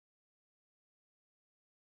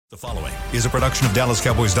The following is a production of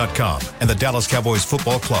DallasCowboys.com and the Dallas Cowboys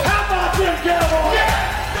Football Club. How about them Cowboys?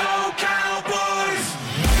 Yeah! Go Cowboys!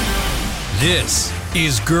 This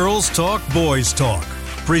is Girls Talk, Boys Talk,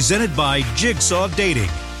 presented by Jigsaw Dating,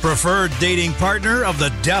 preferred dating partner of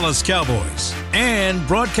the Dallas Cowboys, and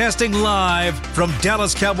broadcasting live from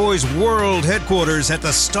Dallas Cowboys World Headquarters at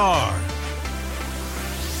the Star.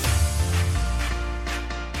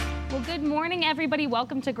 Good morning, everybody.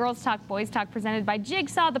 Welcome to Girls Talk, Boys Talk, presented by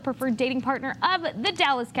Jigsaw, the preferred dating partner of the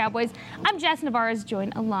Dallas Cowboys. I'm Jess Navarez,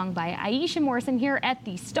 joined along by Aisha Morrison here at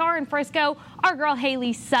the Star in Frisco. Our girl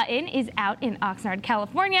Haley Sutton is out in Oxnard,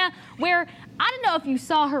 California, where I don't know if you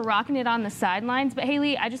saw her rocking it on the sidelines, but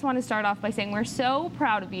Haley, I just want to start off by saying we're so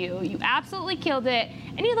proud of you. You absolutely killed it,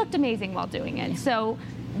 and you looked amazing while doing it. So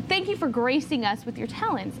thank you for gracing us with your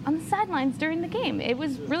talents on the sidelines during the game. It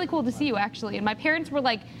was really cool to see you, actually. And my parents were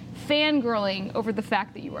like fangirling over the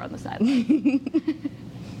fact that you were on the sidelines.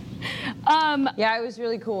 Yeah, it was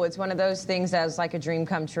really cool. It's one of those things that was like a dream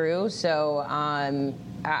come true. So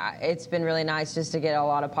it's been really nice just to get a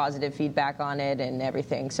lot of positive feedback on it and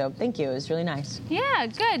everything. So thank you. It was really nice. Yeah,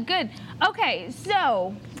 good. Okay,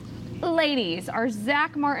 so ladies, our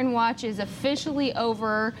Zach Martin watch is officially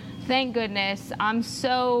over. Thank goodness. I'm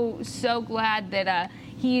so glad that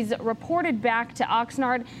he's reported back to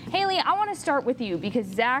Oxnard. Haley, I want to start with you because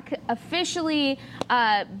Zach officially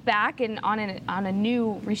back and on a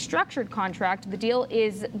new restructured contract. The deal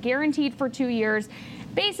is guaranteed for 2 years,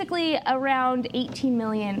 basically around $18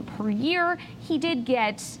 million per year. He did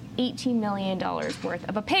get $18 million worth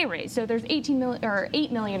of a pay raise. So there's 8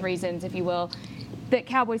 million reasons, if you will, that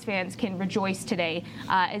Cowboys fans can rejoice today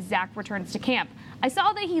as Zach returns to camp. I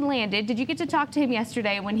saw that he landed. Did you get to talk to him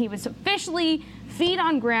yesterday when he was officially feet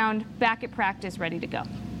on ground, back at practice, ready to go?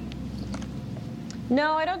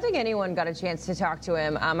 No, I don't think anyone got a chance to talk to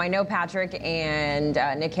him. I know Patrick and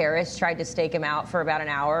Nick Harris tried to stake him out for about an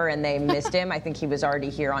hour, and they missed him. I think he was already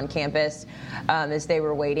here on campus as they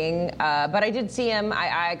were waiting. But I did see him.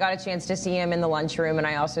 I got a chance to see him in the lunchroom, and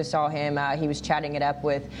I also saw him. He was chatting it up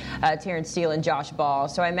with Terrence Steele and Josh Ball.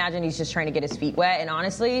 So I imagine he's just trying to get his feet wet. And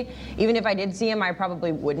honestly, even if I did see him, I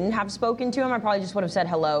probably wouldn't have spoken to him. I probably just would have said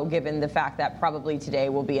hello, given the fact that probably today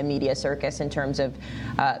will be a media circus in terms of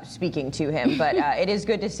speaking to him. But it is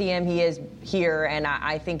good to see him. He is here, and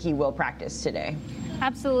I think he will practice today.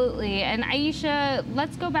 Absolutely. And Aisha,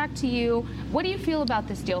 let's go back to you. What do you feel about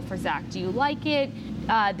this deal for Zach? Do you like it?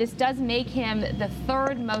 This does make him the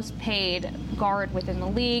third most paid guard within the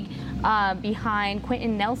league, behind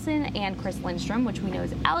Quentin Nelson and Chris Lindstrom, which we know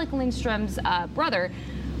is Alec Lindstrom's brother.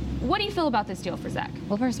 What do you feel about this deal for Zach?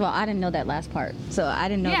 Well, first of all, I didn't know that last part, so I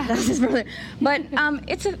didn't know that was his brother. But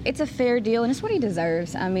it's a fair deal, and it's what he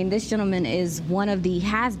deserves. I mean, this gentleman has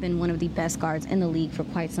been one of the best guards in the league for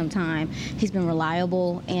quite some time. He's been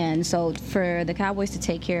reliable, and so for the Cowboys to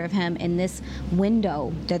take care of him in this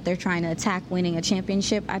window that they're trying to attack winning a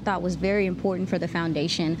championship, I thought was very important for the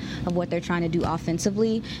foundation of what they're trying to do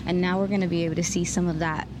offensively. And now we're going to be able to see some of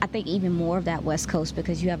that, I think even more of that West Coast,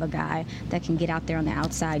 because you have a guy that can get out there on the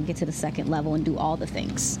outside, get to the second level and do all the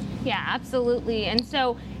things. Yeah, absolutely. And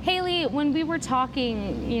so, Haley, when we were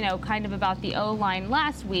talking, kind of about the O-line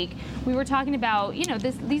last week, we were talking about,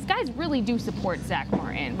 these guys really do support Zach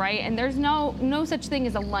Martin, right? And there's no such thing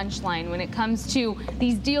as a lunch line when it comes to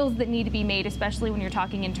these deals that need to be made, especially when you're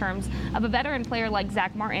talking in terms of a veteran player like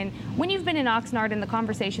Zach Martin. When you've been in Oxnard and the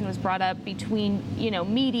conversation was brought up between,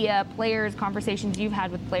 media, players, conversations you've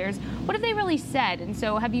had with players, what have they really said? And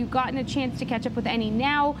so have you gotten a chance to catch up with any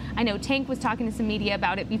now? I know Tank was talking to some media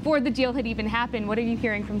about it before the deal had even happened. What are you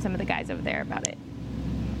hearing from some of the guys over there about it?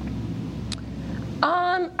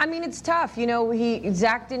 I mean, it's tough.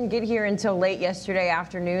 Zach didn't get here until late yesterday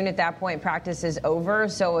afternoon. At that point, practice is over.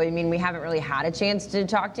 So, we haven't really had a chance to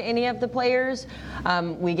talk to any of the players.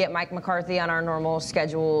 We get Mike McCarthy on our normal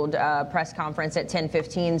scheduled press conference at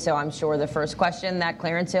 10:15. So I'm sure the first question that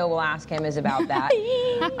Clarence Hill will ask him is about that.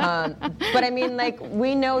 But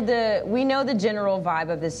we know the general vibe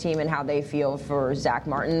of this team and how they feel for Zach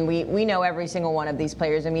Martin. We know every single one of these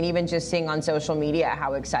players. Even just seeing on social media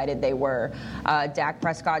how excited they were. Dak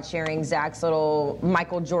Prescott sharing Zach's little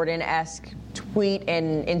Michael Jordan-esque tweet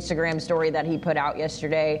and Instagram story that he put out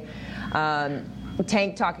yesterday.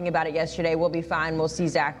 Tank talking about it yesterday. We'll be fine. We'll see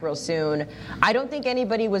Zach real soon. I don't think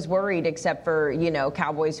anybody was worried except for,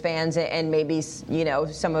 Cowboys fans and maybe,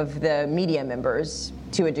 some of the media members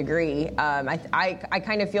to a degree. I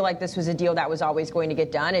kind of feel like this was a deal that was always going to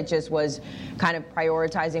get done. It just was kind of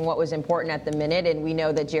prioritizing what was important at the minute. And we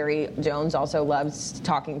know that Jerry Jones also loves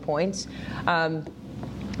talking points.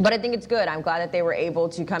 But I think it's good. I'm glad that they were able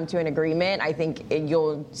to come to an agreement. I think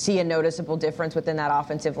you'll see a noticeable difference within that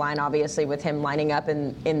offensive line, obviously, with him lining up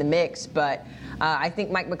in the mix. But I think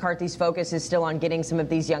Mike McCarthy's focus is still on getting some of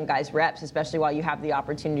these young guys reps, especially while you have the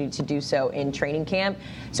opportunity to do so in training camp.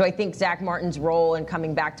 So I think Zach Martin's role in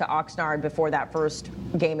coming back to Oxnard before that first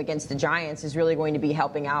game against the Giants is really going to be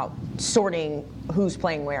helping out, sorting who's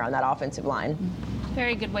playing where on that offensive line.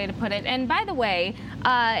 Very good way to put it. And by the way,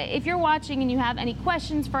 if you're watching and you have any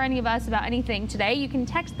questions for any of us about anything today, you can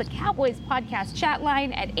text the Cowboys Podcast chat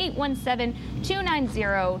line at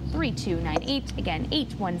 817-290-3298. Again,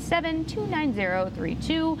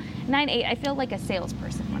 817-290-3298. I feel like a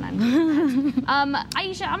salesperson when I'm doing that.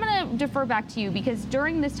 Aisha, I'm going to defer back to you because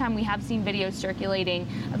during this time we have seen videos circulating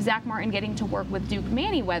of Zach Martin getting to work with Duke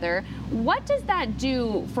Manyweather. What does that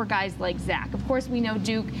do for guys like Zach? Of course, we know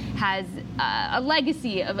Duke has a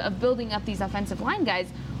legacy of building up these offensive line guys.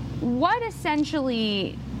 How does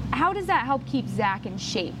that help keep Zach in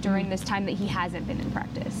shape during this time that he hasn't been in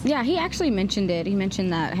practice? Yeah, he actually mentioned it. He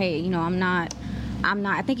mentioned that, hey, I'm not,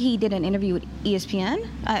 I think he did an interview with ESPN.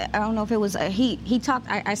 I don't know if it was, he talked,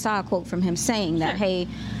 I saw a quote from him saying that, hey,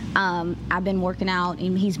 I've been working out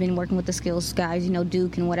and he's been working with the skills guys,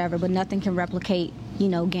 Duke and whatever, but nothing can replicate,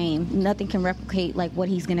 game. Nothing can replicate like what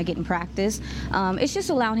he's going to get in practice. It's just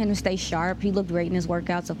allowing him to stay sharp. He looked great in his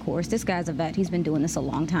workouts, of course. This guy's a vet. He's been doing this a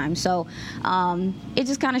long time. So it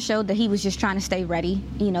just kind of showed that he was just trying to stay ready,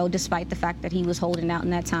 despite the fact that he was holding out in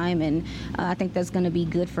that time. And I think that's going to be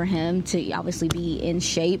good for him to obviously be in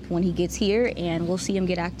shape when he gets here, and we'll see him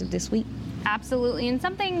get active this week. Absolutely. And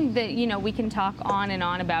something that, we can talk on and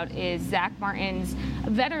on about is Zach Martin's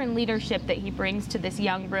veteran leadership that he brings to this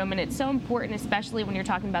young room. And it's so important, especially when you're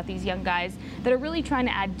talking about these young guys that are really trying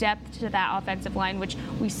to add depth to that offensive line, which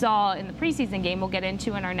we saw in the preseason game we'll get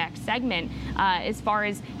into in our next segment, as far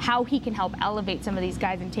as how he can help elevate some of these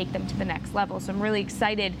guys and take them to the next level. So I'm really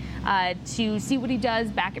excited to see what he does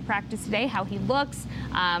back at practice today, how he looks.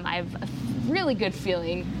 I have a really good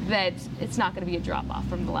feeling that it's not going to be a drop-off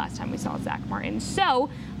from the last time we saw Zach Martin. So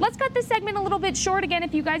let's cut this segment a little bit short. Again,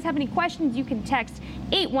 if you guys have any questions, you can text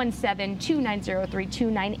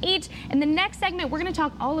 817-290-3298. In the next segment, we're going to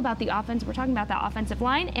talk all about the offense. We're talking about the offensive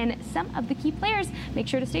line and some of the key players. Make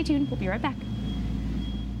sure to stay tuned. We'll be right back.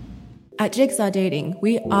 At Jigsaw Dating,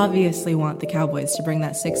 we obviously want the Cowboys to bring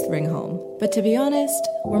that 6th ring home. But to be honest,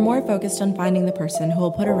 we're more focused on finding the person who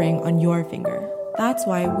will put a ring on your finger. That's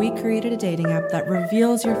why we created a dating app that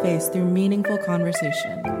reveals your face through meaningful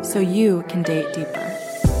conversation, so you can date deeper.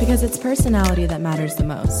 Because it's personality that matters the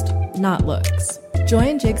most, not looks.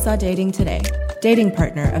 Join Jigsaw Dating today, dating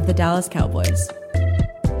partner of the Dallas Cowboys.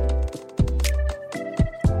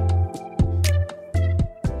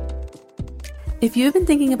 If you've been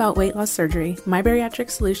thinking about weight loss surgery, My Bariatric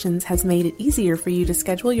Solutions has made it easier for you to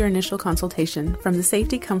schedule your initial consultation from the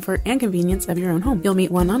safety, comfort, and convenience of your own home. You'll meet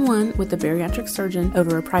one-on-one with the bariatric surgeon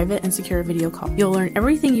over a private and secure video call. You'll learn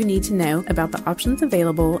everything you need to know about the options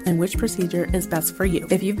available and which procedure is best for you.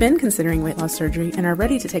 If you've been considering weight loss surgery and are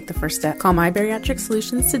ready to take the first step, call My Bariatric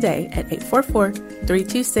Solutions today at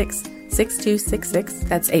 844-326-6266.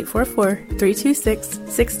 That's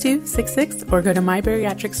 844-326-6266, or go to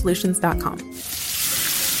mybariatricsolutions.com.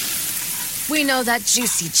 We know that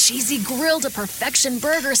juicy, cheesy, grilled to perfection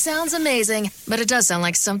burger sounds amazing, but it does sound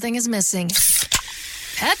like something is missing.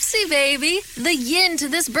 Pepsi, baby! The yin to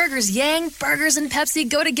this burger's yang. Burgers and Pepsi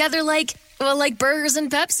go together like burgers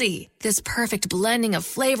and Pepsi. This perfect blending of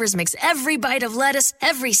flavors makes every bite of lettuce,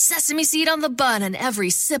 every sesame seed on the bun, and every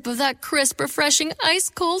sip of that crisp, refreshing,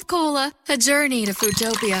 ice-cold cola a journey to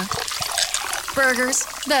Foodtopia. Burgers,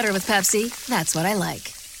 better with Pepsi. That's what I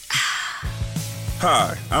like.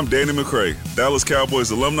 Hi, I'm Danny McCray, Dallas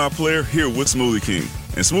Cowboys alumni player here with Smoothie King.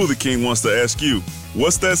 And Smoothie King wants to ask you,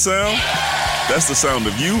 what's that sound? That's the sound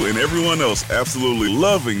of you and everyone else absolutely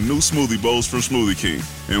loving new smoothie bowls from Smoothie King.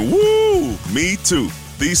 And woo, me too.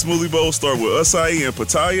 These smoothie bowls start with acai and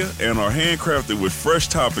pitaya and are handcrafted with fresh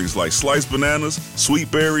toppings like sliced bananas,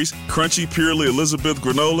 sweet berries, crunchy Purely Elizabeth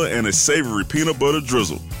granola, and a savory peanut butter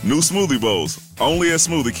drizzle. New smoothie bowls, only at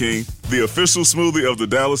Smoothie King, the official smoothie of the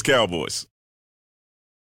Dallas Cowboys.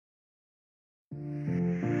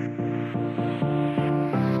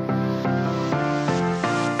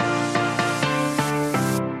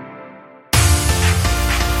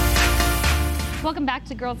 Welcome back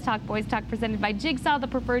to Girls Talk, Boys Talk, presented by Jigsaw, the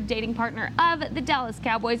preferred dating partner of the Dallas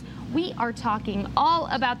Cowboys. We are talking all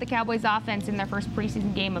about the Cowboys offense in their first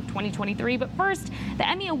preseason game of 2023. But first, the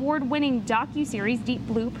Emmy Award-winning docuseries Deep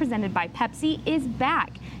Blue, presented by Pepsi, is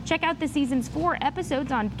back. Check out the season's 4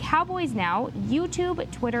 episodes on Cowboys Now,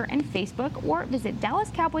 YouTube, Twitter, and Facebook, or visit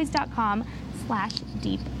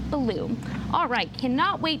DallasCowboys.com/deepblue. All right,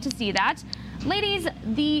 cannot wait to see that. Ladies,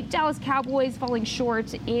 the Dallas Cowboys falling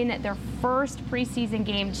short in their first preseason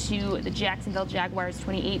game to the Jacksonville Jaguars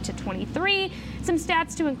 28-23. Some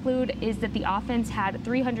stats to include is that the offense had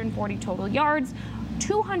 340 total yards,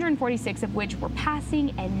 246 of which were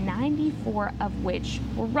passing and 94 of which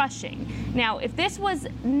were rushing. Now, if this was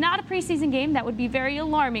not a preseason game, that would be very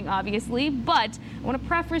alarming, obviously, but I want to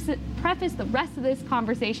preface the rest of this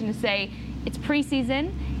conversation to say it's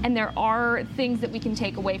preseason and there are things that we can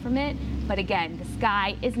take away from it. But again, the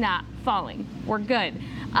sky is not falling. We're good.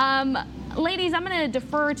 Ladies, I'm going to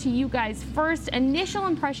defer to you guys first. Initial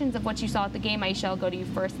impressions of what you saw at the game. Aisha, I'll go to you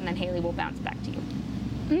first, and then Haley will bounce back to you.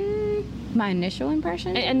 My initial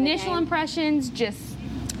impressions? Initial impressions, just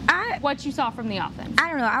what you saw from the offense. I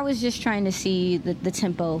don't know. I was just trying to see the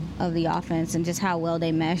tempo of the offense and just how well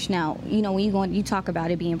they mesh. Now, you know, when you talk about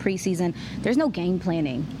it being preseason, there's no game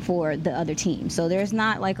planning for the other team. So there's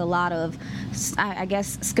not like a lot of, I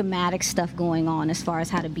guess, schematic stuff going on as far as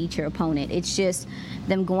how to beat your opponent. It's just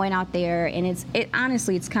them going out there, and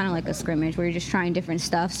honestly, it's kind of like a scrimmage where you're just trying different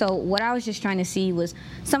stuff. So what I was just trying to see was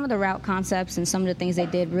some of the route concepts and some of the things they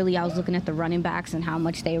did. Really, I was looking at the running backs and how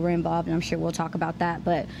much they were involved, and I'm sure we'll talk about that.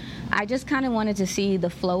 But I just kind of wanted to see the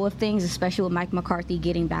flow of things, especially with Mike McCarthy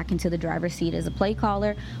getting back into the driver's seat as a play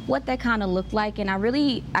caller, what that kind of looked like. And I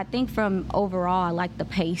think from overall, I liked the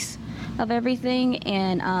pace of everything.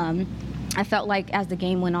 And I felt like as the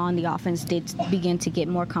game went on, the offense did begin to get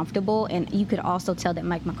more comfortable. And you could also tell that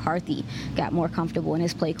Mike McCarthy got more comfortable in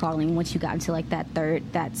his play calling once you got into like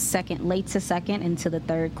late to second into the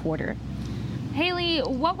third quarter. Haley,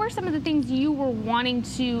 what were some of the things you were wanting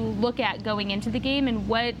to look at going into the game, and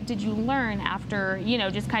what did you learn after,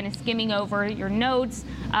 just kind of skimming over your notes,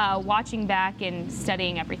 watching back and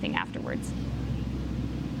studying everything afterwards?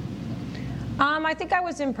 I think I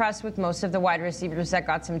was impressed with most of the wide receivers that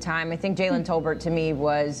got some time. I think Jalen Tolbert, to me,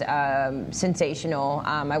 was sensational.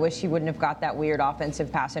 I wish he wouldn't have got that weird offensive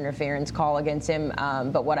pass interference call against him,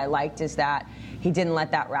 but what I liked is that he didn't let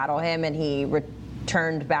that rattle him, and he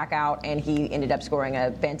turned back out, and he ended up scoring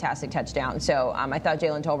a fantastic touchdown. So I thought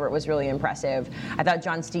Jalen Tolbert was really impressive. I thought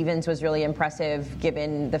John Stevens was really impressive,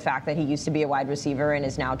 given the fact that he used to be a wide receiver and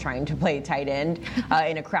is now trying to play tight end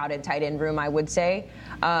in a crowded tight end room, I would say.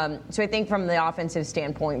 So I think from the offensive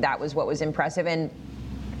standpoint, that was what was impressive. And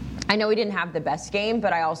I know he didn't have the best game,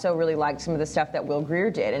 but I also really liked some of the stuff that Will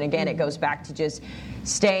Grier did. And again, it goes back to just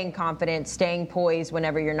staying confident, staying poised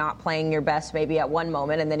whenever you're not playing your best, maybe at one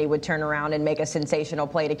moment, and then he would turn around and make a sensational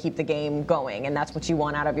play to keep the game going. And that's what you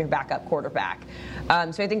want out of your backup quarterback.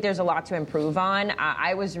 So I think there's a lot to improve on.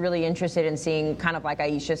 I was really interested in seeing, kind of like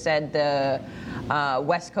Aisha said, the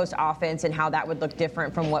West Coast offense and how that would look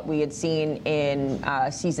different from what we had seen in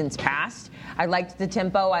seasons past. I liked the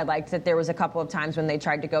tempo. I liked that there was a couple of times when they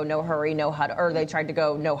tried to go no hurry, no huddle, or they tried to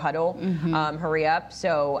go no huddle, hurry up.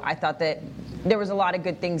 So I thought that there was a lot of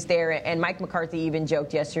good things there. And Mike McCarthy even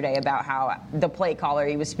joked yesterday about how the play caller,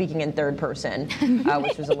 he was speaking in third person,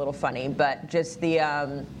 which was a little funny. But just the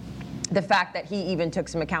fact that he even took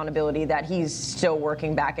some accountability that he's still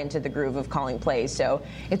working back into the groove of calling plays. So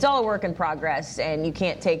it's all a work in progress, and you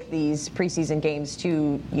can't take these preseason games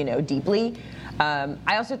too, deeply.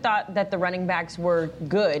 I also thought that the running backs were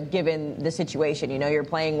good given the situation. You're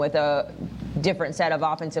playing with a different set of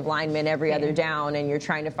offensive linemen every other down, and you're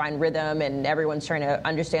trying to find rhythm, and everyone's trying to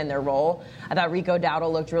understand their role. I thought Rico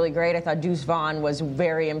Dowdle looked really great. I thought Deuce Vaughn was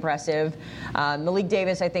very impressive. Malik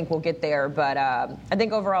Davis, I think, will get there, but I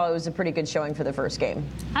think overall it was a pretty good showing for the first game.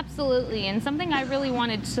 Absolutely, and something I really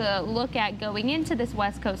wanted to look at going into this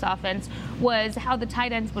West Coast offense was how the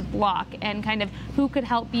tight ends would block and kind of who could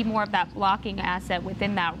help be more of that blocking asset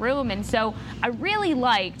within that room. And so I really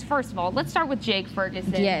liked, first of all, let's start with Jake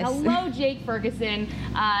Ferguson. Yes. Hello, Jake Ferguson,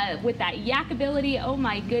 with that yak ability. Oh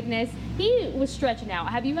my goodness, he was stretching out.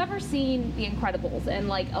 Have you ever seen The Incredibles and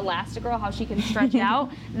like Elastigirl, how she can stretch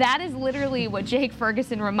out? That is literally what Jake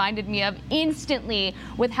Ferguson reminded me of instantly,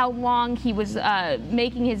 with how long he was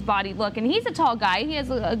making his body look. And he's a tall guy, he has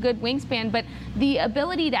a good wingspan, but the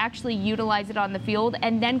ability to actually utilize it on the field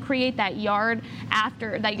and then create that yardage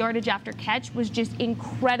after catch was just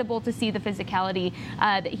incredible to see the physicality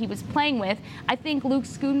that he was playing with. I think Luke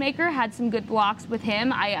Schoonmaker had some good blocks with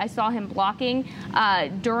him. I saw him blocking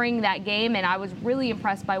during that that game, and I was really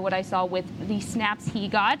impressed by what I saw with the snaps he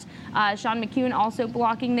got. Sean McEwen also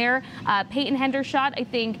blocking there. Peyton Hendershot, I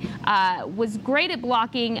think, was great at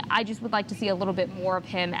blocking. I just would like to see a little bit more of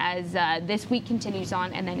him as this week continues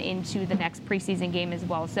on and then into the next preseason game as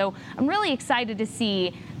well. So I'm really excited to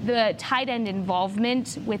see the tight end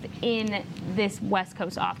involvement within this West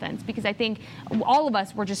Coast offense, because I think all of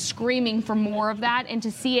us were just screaming for more of that, and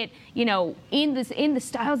to see it, in the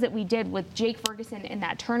styles that we did with Jake Ferguson and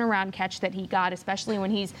that turnaround catch that he got, especially when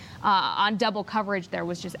he's on double coverage there,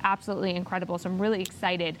 was just absolutely incredible. So I'm really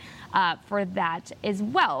excited for that as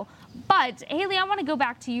well. But, Haley, I want to go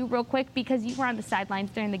back to you real quick, because you were on the sidelines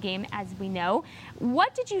during the game, as we know.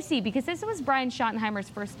 What did you see? Because this was Brian Schottenheimer's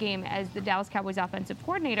first game as the Dallas Cowboys offensive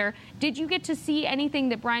coordinator. Did you get to see anything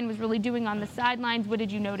that Brian was really doing on the sidelines? What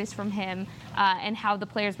did you notice from him and how the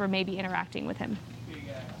players were maybe interacting with him?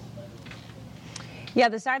 Yeah,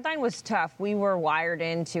 the sideline was tough. We were wired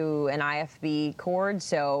into an IFB cord,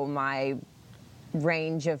 so my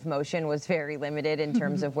range of motion was very limited in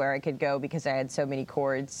terms of where I could go, because I had so many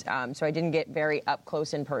cords. So I didn't get very up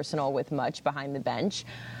close and personal with much behind the bench.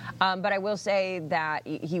 But I will say that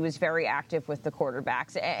he was very active with the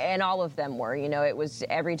quarterbacks, and all of them were. It was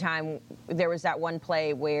every time there was that one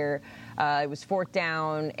play where it was 4th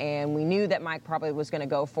down, and we knew that Mike probably was going to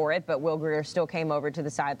go for it, but Will Grier still came over to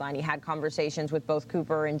the sideline. He had conversations with both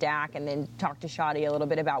Cooper and Dak, and then talked to Shotty a little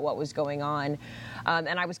bit about what was going on.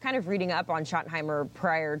 And I was kind of reading up on Schottenheimer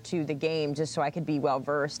prior to the game, just so I could be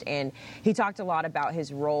well-versed. And he talked a lot about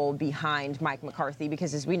his role behind Mike McCarthy,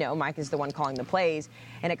 because, as we know, Mike is the one calling the plays.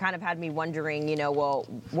 And it kind of had me wondering, well,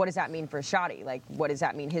 what does that mean for Shotty? Like, what does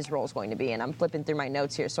that mean his role is going to be? And I'm flipping through my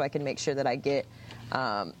notes here so I can make sure that I get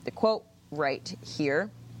the quote right here.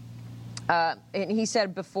 And he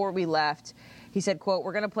said before we left, he said, quote,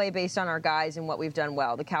 "We're going to play based on our guys and what we've done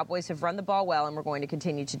well. The Cowboys have run the ball well, and we're going to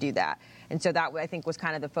continue to do that." And so that, I think, was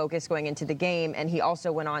kind of the focus going into the game. And he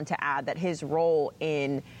also went on to add that his role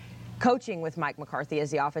in coaching with Mike McCarthy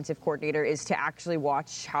as the offensive coordinator is to actually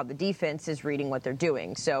watch how the defense is reading what they're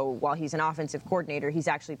doing. So while he's an offensive coordinator, he's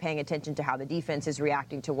actually paying attention to how the defense is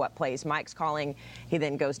reacting to what plays Mike's calling. He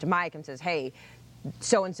then goes to Mike and says, hey,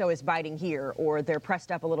 so-and-so is biting here, or they're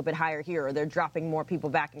pressed up a little bit higher here, or they're dropping more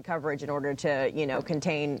people back in coverage in order to,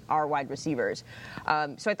 contain our wide receivers.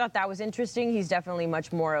 So I thought that was interesting. He's definitely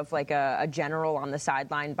much more of like a general on the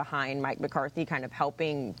sideline behind Mike McCarthy, kind of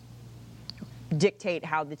helping dictate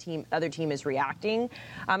how the other team is reacting.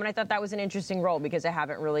 And I thought that was an interesting role, because I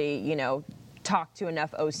haven't really, talked to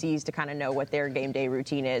enough OCs to kind of know what their game day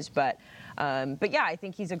routine is. But yeah, I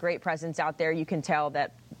think he's a great presence out there. You can tell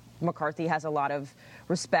that McCarthy has a lot of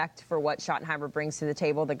respect for what Schottenheimer brings to the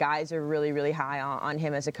table. The guys are really, really high on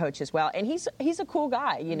him as a coach as well. And he's a cool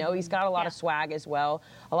guy. He's got a lot of swag as well.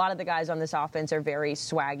 A lot of the guys on this offense are very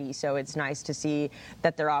swaggy, so it's nice to see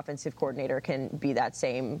that their offensive coordinator can be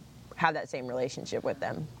have that same relationship with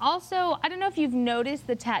them. Also, I don't know if you've noticed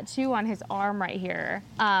the tattoo on his arm right here.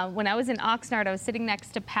 When I was in Oxnard, I was sitting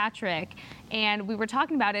next to Patrick, and we were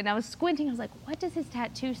talking about it, and I was squinting. I was like, what does his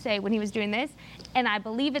tattoo say when he was doing this? And I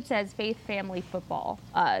believe it says Faith Family Football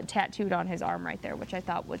tattooed on his arm right there, which I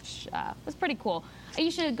thought was pretty cool.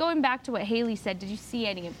 Aisha, going back to what Haley said, did you see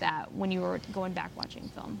any of that when you were going back watching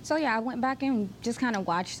film? So, yeah, I went back and just kind of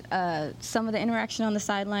watched some of the interaction on the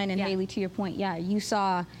sideline. And, Haley, to your point, you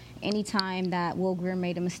saw anytime that Will Grier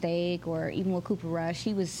made a mistake, or even with Cooper Rush,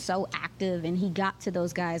 he was so active, and he got to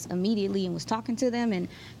those guys immediately and was talking to them and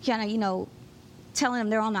kind of, telling them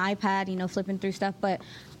they're on the iPad, flipping through stuff. But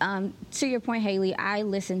to your point, Haley, I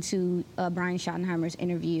listened to Brian Schottenheimer's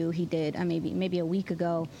interview he did maybe a week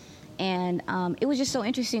ago. And it was just so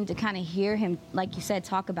interesting to kind of hear him, like you said,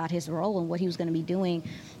 talk about his role and what he was going to be doing.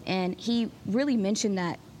 And he really mentioned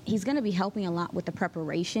that he's going to be helping a lot with the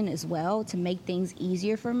preparation as well, to make things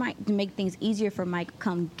easier for Mike,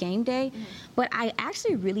 come game day. Mm-hmm. But I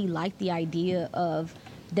actually really like the idea of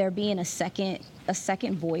there being a second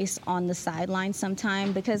voice on the sideline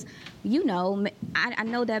sometime, because I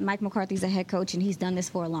know that Mike McCarthy's a head coach and he's done this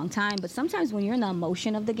for a long time, but sometimes when you're in the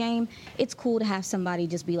emotion of the game, it's cool to have somebody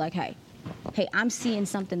just be like, hey, I'm seeing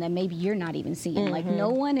something that maybe you're not even seeing. Mm-hmm. Like, no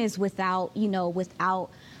one is without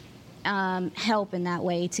help in that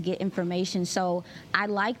way to get information. So I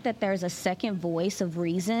like that there's a second voice of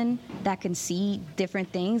reason that can see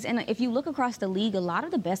different things. And if you look across the league, a lot of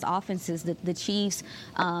the best offenses, the Chiefs,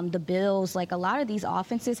 the Bills, like a lot of these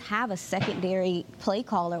offenses have a secondary play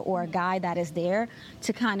caller or a guy that is there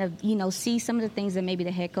to kind of, see some of the things that maybe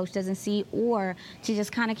the head coach doesn't see, or to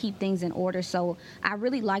just kind of keep things in order. So I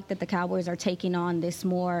really like that the Cowboys are taking on this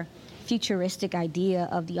more futuristic idea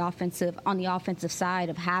of the offensive side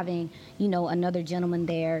of having, another gentleman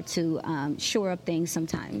there to shore up things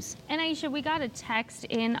sometimes. And Aisha, we got a text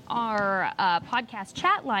in our podcast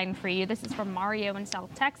chat line for you. This is from Mario in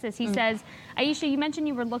South Texas. He says, Aisha, you mentioned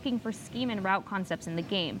you were looking for scheme and route concepts in the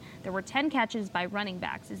game. There were 10 catches by running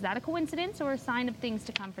backs. Is that a coincidence or a sign of things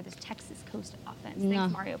to come for this Texas Coast offense? No.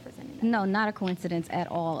 Thanks, Mario, for sending that. No, not a coincidence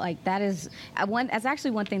at all. Like, that's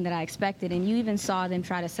actually one thing that I expected. And you even saw them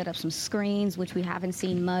try to set up some screens, which we haven't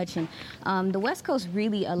seen much. And the West Coast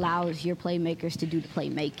really allows your playmakers to do the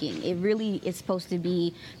playmaking. It really is supposed to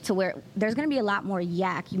be to where there's going to be a lot more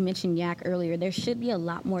yak. You mentioned yak earlier. There should be a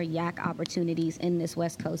lot more yak opportunities in this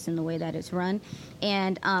West Coast in the way that it's run.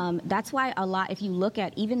 And that's why if you look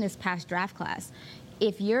at even this past draft class,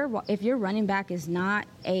 if your running back is not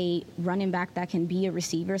a running back that can be a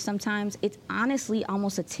receiver sometimes, it's honestly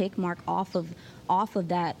almost a tick mark off of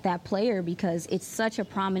that player, because it's such a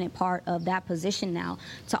prominent part of that position now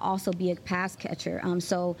to also be a pass catcher.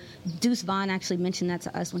 So Deuce Vaughn actually mentioned that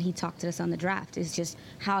to us when he talked to us on the draft. It's just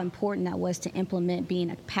how important that was to implement being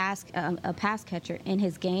a pass catcher in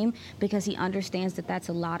his game, because he understands that that's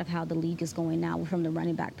a lot of how the league is going now from the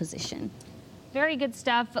running back position. Very good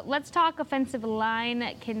stuff. Let's talk offensive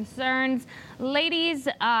line concerns. Ladies,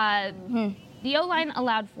 the O-line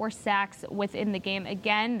allowed 4 sacks within the game.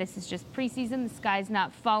 Again, this is just preseason. The sky's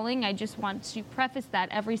not falling. I just want to preface that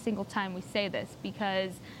every single time we say this,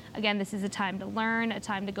 because, again, this is a time to learn, a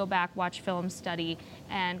time to go back, watch film, study,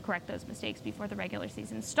 and correct those mistakes before the regular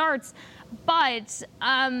season starts. But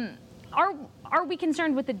are we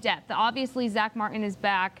concerned with the depth? Obviously, Zach Martin is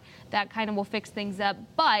back. That kind of will fix things up.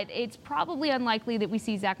 But it's probably unlikely that we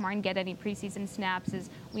see Zach Martin get any preseason snaps, as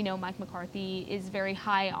we know Mike McCarthy is very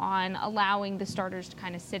high on allowing the starters to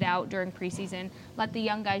kind of sit out during preseason, let the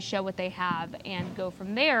young guys show what they have, and go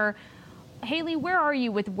from there. Haley, where are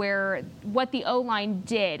you with what the O-line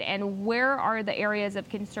did, and where are the areas of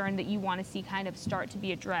concern that you want to see kind of start to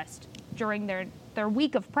be addressed during their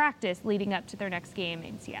week of practice leading up to their next game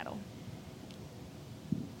in Seattle?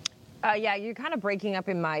 Yeah, you're kind of breaking up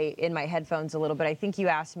in my headphones a little bit. I think you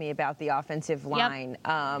asked me about the offensive line.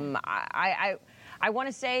 Yep. I want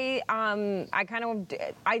to say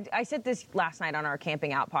I said this last night on our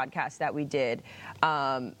Camping Out podcast that we did.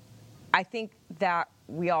 I think that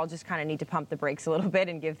we all just kind of need to pump the brakes a little bit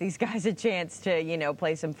and give these guys a chance to,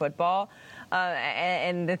 play some football.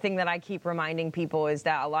 And the thing that I keep reminding people is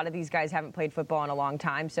that a lot of these guys haven't played football in a long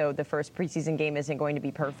time, so the first preseason game isn't going to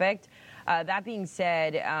be perfect. That being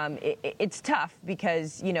said, it's tough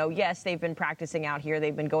because, yes, they've been practicing out here.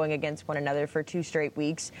 They've been going against one another for 2 straight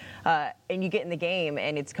weeks. And you get in the game,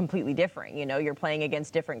 and it's completely different. You're playing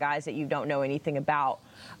against different guys that you don't know anything about.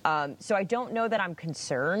 So I don't know that I'm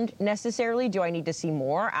concerned necessarily. Do I need to see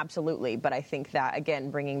more? Absolutely. But I think that,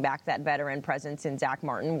 again, bringing back that veteran presence in Zach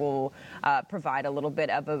Martin will provide a little bit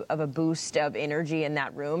of a boost of energy in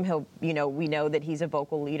that room. We know that he's a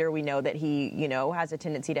vocal leader. We know that he, has a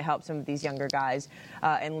tendency to help some of these younger guys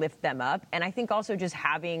and lift them up. And I think also just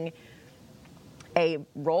having a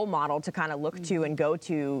role model to kind of look to and go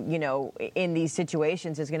to, in these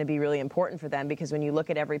situations is going to be really important for them, because when you look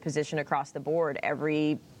at every position across the board,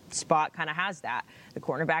 every spot kind of has that. The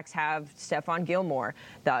cornerbacks have Stephon Gilmore.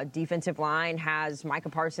 The defensive line has Micah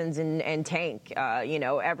Parsons and Tank.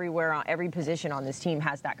 Everywhere, on every position on this team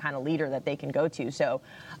has that kind of leader that they can go to. So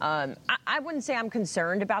I wouldn't say I'm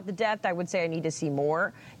concerned about the depth. I would say I need to see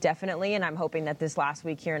more, definitely. And I'm hoping that this last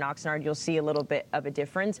week here in Oxnard, you'll see a little bit of a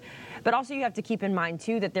difference. But also you have to keep in mind,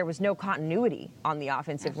 too, that there was no continuity on the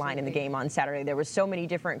offensive line in the game on Saturday. There were so many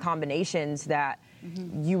different combinations that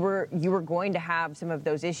you were going to have some of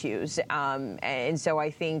those issues. And so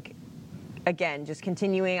I think, again, just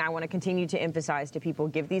continuing, I want to continue to emphasize to people,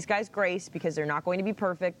 give these guys grace, because they're not going to be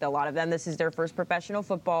perfect. A lot of them, this is their first professional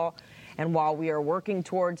football. And while we are working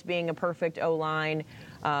towards being a perfect O-line,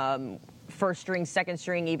 first string, second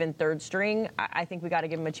string, even third string, I think we got to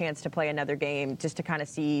give them a chance to play another game just to kind of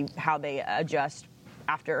see how they adjust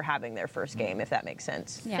after having their first game, if that makes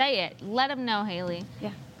sense. Yeah. Say it. Let them know, Haley.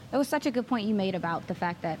 Yeah. It was such a good point you made about the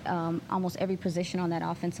fact that almost every position on that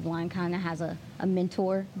offensive line kind of has a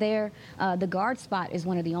mentor there. The guard spot is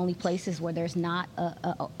one of the only places where there's not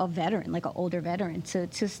a veteran, like an older veteran,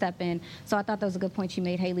 to step in. So I thought that was a good point you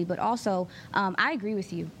made, Haley. But also, I agree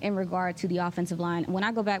with you in regard to the offensive line. When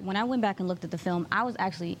I went back and looked at the film, I was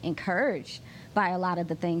actually encouraged by a lot of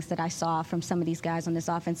the things that I saw from some of these guys on this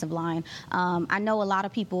offensive line. I know a lot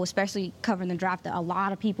of people, especially covering the draft, a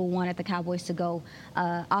lot of people wanted the Cowboys to go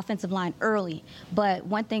offensive line early. But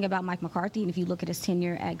one thing about Mike McCarthy, and if you look at his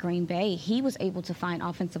tenure at Green Bay, he was able to find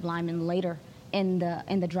offensive linemen later in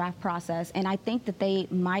the draft process, and I think that they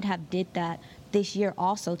might have did that this year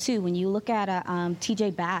also too. When you look at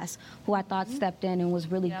TJ Bass, who I thought stepped in and was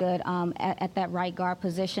really good at that right guard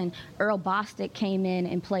position. Earl Bostic came in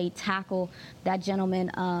and played tackle. That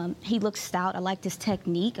gentleman, he looks stout. I liked his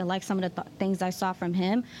technique. I like some of the things I saw from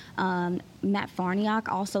him. Matt Farniok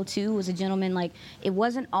also too was a gentleman. Like, it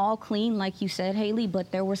wasn't all clean like you said, Haley,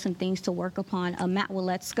 but there were some things to work upon. Matt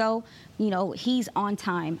Waletzko, you know, he's on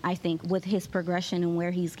time, I think, with his progression and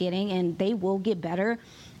where he's getting, and they will get better.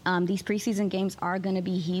 These preseason games are going to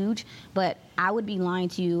be huge, but I would be lying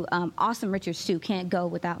to you. Austin Richards, too, can't go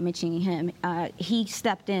without mentioning him. He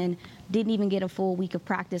stepped in, didn't even get a full week of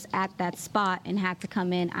practice at that spot, and had to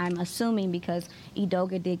come in, I'm assuming, because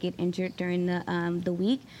Edoga did get injured during the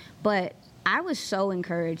week. But I was so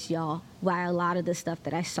encouraged, y'all, by a lot of the stuff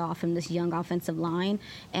that I saw from this young offensive line.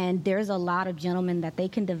 And there's a lot of gentlemen that they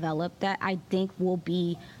can develop that I think will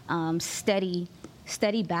be steady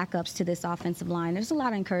backups to this offensive line. There's a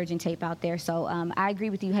lot of encouraging tape out there. So I agree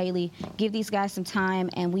with you, Haley. Give these guys some time,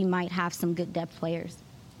 and we might have some good depth players.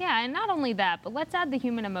 Yeah, and not only that, but let's add the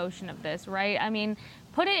human emotion of this, right? I mean,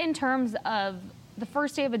 put it in terms of the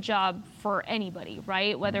first day of a job for anybody,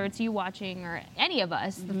 right? Whether it's you watching or any of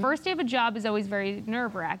us, the first day of a job is always very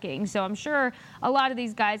nerve-wracking. So I'm sure a lot of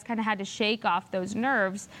these guys kind of had to shake off those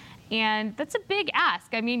nerves. And that's a big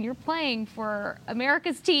ask. I mean, you're playing for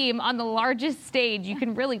America's team on the largest stage you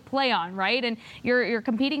can really play on, right? And you're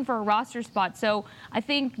competing for a roster spot. So I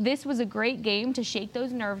think this was a great game to shake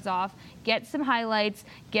those nerves off, get some highlights,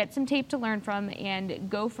 get some tape to learn from, and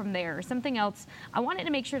go from there. Something else I wanted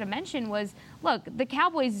to make sure to mention was, look, the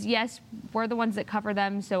Cowboys, yes, we're the ones that cover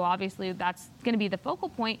them, so obviously that's going to be the focal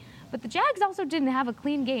point. But the Jags also didn't have a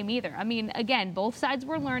clean game either. I mean, again, both sides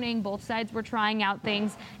were learning. Both sides were trying out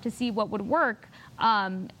things to see what would work.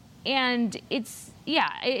 And it's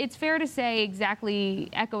fair to say, exactly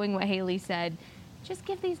echoing what Haley said, just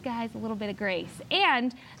give these guys a little bit of grace.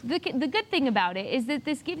 And the good thing about it is that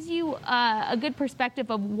this gives you a good perspective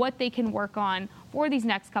of what they can work on for these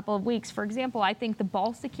next couple of weeks. For example, I think the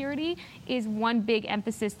ball security is one big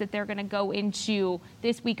emphasis that they're going to go into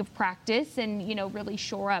this week of practice and, you know, really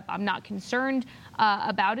shore up. I'm not concerned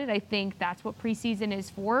about it. I think that's what preseason is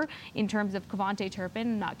for in terms of Kevontae Turpin.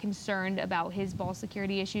 I'm not concerned about his ball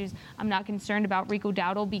security issues. I'm not concerned about Rico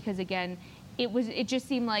Dowdle because, again, it just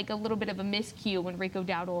seemed like a little bit of a miscue when Rico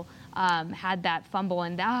Dowdle had that fumble.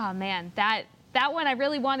 And, that one I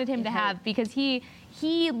really wanted him to have because he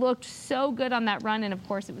looked so good on that run. And, of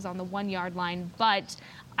course, it was on the 1 yard line. But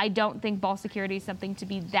I don't think ball security is something to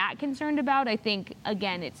be that concerned about. I think,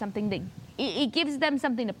 again, it's something that it gives them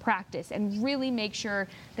something to practice and really make sure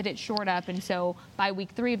that it's shored up. And so by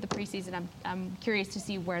week 3 of the preseason, I'm curious to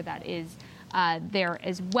see where that is there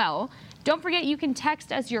as well. Don't forget, you can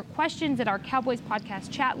text us your questions at our Cowboys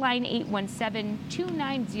Podcast chat line,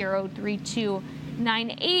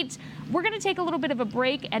 817-290-3298. We're going to take a little bit of a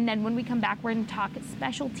break, and then when we come back, we're going to talk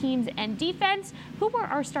special teams and defense. Who were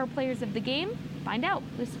our star players of the game? Find out.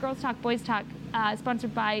 This is Girls Talk, Boys Talk,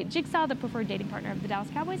 sponsored by Jigsaw, the preferred dating partner of the Dallas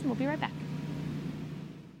Cowboys, and we'll be right back.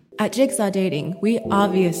 At Jigsaw Dating, we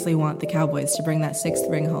obviously want the Cowboys to bring that 6th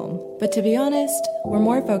ring home. But to be honest, we're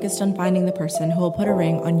more focused on finding the person who will put a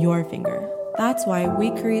ring on your finger. That's why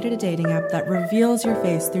we created a dating app that reveals your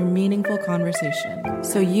face through meaningful conversation,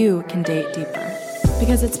 so you can date deeper.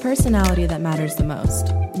 Because it's personality that matters the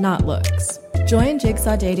most, not looks. Join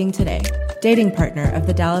Jigsaw Dating today, dating partner of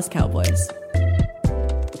the Dallas Cowboys.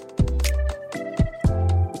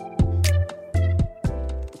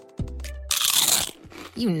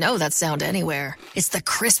 You know that sound anywhere. It's the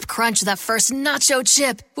crisp crunch of that first nacho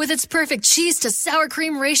chip. With its perfect cheese to sour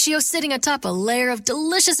cream ratio sitting atop a layer of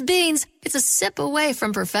delicious beans, it's a sip away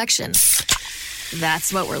from perfection.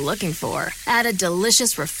 That's what we're looking for. Add a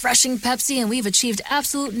delicious, refreshing Pepsi and we've achieved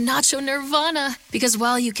absolute nacho nirvana. Because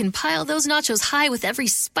while you can pile those nachos high with every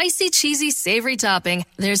spicy, cheesy, savory topping,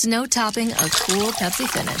 there's no topping a cool Pepsi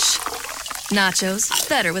finish. Nachos,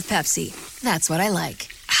 better with Pepsi. That's what I like.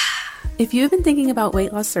 If you have been thinking about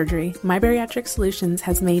weight loss surgery, My Bariatric Solutions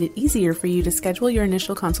has made it easier for you to schedule your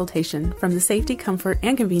initial consultation from the safety, comfort,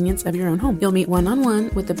 and convenience of your own home. You'll meet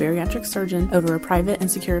one-on-one with the bariatric surgeon over a private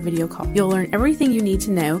and secure video call. You'll learn everything you need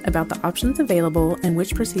to know about the options available and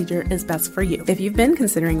which procedure is best for you. If you've been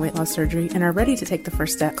considering weight loss surgery and are ready to take the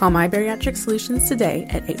first step, call My Bariatric Solutions today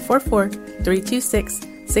at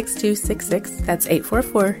 844-326-6266. That's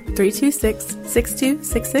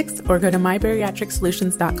 844-326-6266, or go to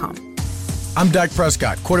mybariatricsolutions.com. I'm Dak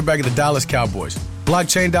Prescott, quarterback of the Dallas Cowboys.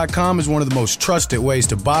 Blockchain.com is one of the most trusted ways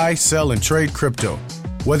to buy, sell, and trade crypto.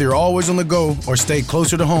 Whether you're always on the go or stay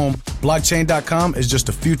closer to home, Blockchain.com is just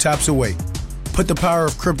a few taps away. Put the power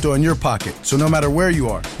of crypto in your pocket, so no matter where you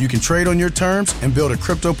are, you can trade on your terms and build a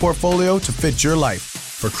crypto portfolio to fit your life.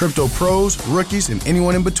 For crypto pros, rookies, and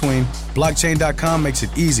anyone in between, blockchain.com makes it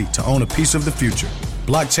easy to own a piece of the future.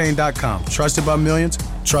 Blockchain.com, trusted by millions,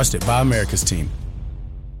 trusted by America's team.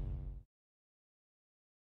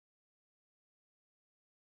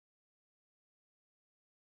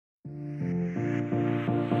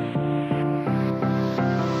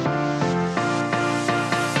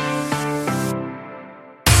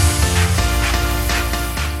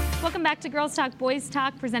 Welcome back to Girls Talk, Boys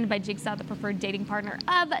Talk, presented by Jigsaw, the preferred dating partner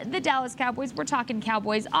of the Dallas Cowboys. We're talking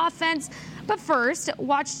Cowboys offense. But first,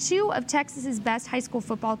 watch two of Texas's best high school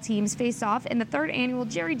football teams face off in the third annual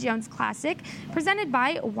Jerry Jones Classic, presented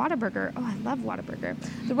by Whataburger. Oh, I love Whataburger.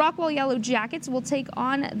 The Rockwall Yellow Jackets will take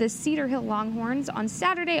on the Cedar Hill Longhorns on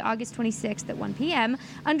Saturday, August 26th at 1 p.m.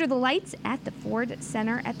 under the lights at the Ford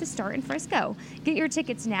Center at the Start in Frisco. Get your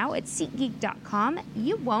tickets now at SeatGeek.com.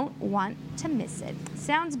 You won't want to miss it.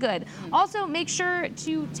 Sounds good. Also, make sure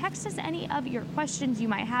to text us any of your questions you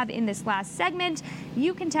might have in this last segment.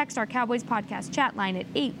 You can text our Cowboys podcast chat line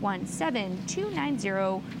at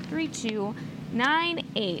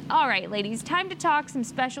 817-290-3298. All right, ladies, time to talk some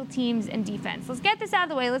special teams and defense. Let's get this out of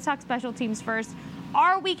the way. Let's talk special teams first.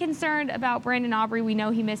 Are we concerned about Brandon Aubrey? We know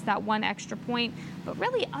he missed that one extra point, but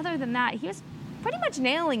really, other than that, he was pretty much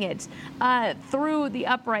nailing it through the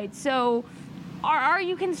upright. So are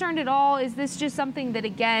you concerned at all? Is this just something that,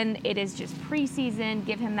 again, it is just preseason,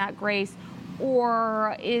 give him that grace?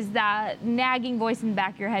 Or is that nagging voice in the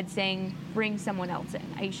back of your head saying, bring someone else in?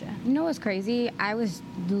 Aisha. You know what's crazy? I was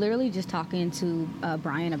literally just talking to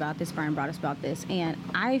Brian about this. Brian brought us about this. And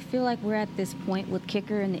I feel like we're at this point with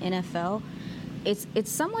kicker in the NFL.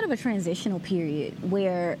 It's somewhat of a transitional period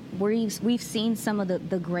where we've seen some of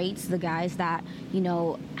the greats, the guys that, you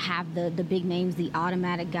know, have the big names, the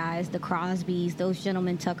automatic guys, the Crosbys, those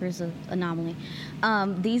gentlemen, Tucker's an anomaly.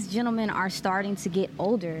 These gentlemen are starting to get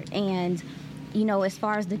older, and you know, as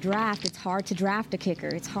far as the draft, it's hard to draft a kicker.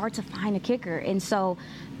 It's hard to find a kicker. And so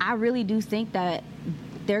I really do think that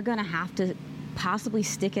they're going to have to possibly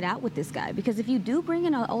stick it out with this guy, because if you do bring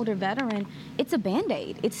in an older veteran, it's a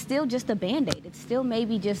Band-Aid. It's still just a Band-Aid. It's still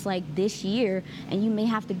maybe just like this year, and you may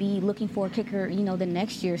have to be looking for a kicker, you know, the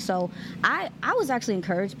next year. So I was actually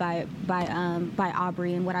encouraged by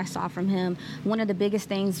Aubrey and what I saw from him. One of the biggest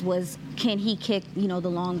things was, can he kick, you know, the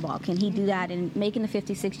long ball? Can he do that? And making the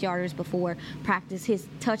 56-yarders before practice, his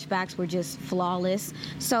touchbacks were just flawless.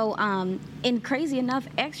 So, and crazy enough,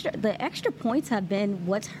 the extra points have been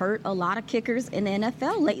what's hurt a lot of kickers in the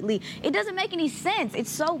NFL lately. It doesn't make any sense.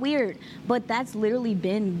 It's so weird, but that's literally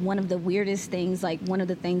been one of the weirdest things, like one of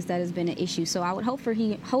the things that has been an issue. So I would hope for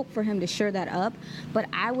him to shore that up, but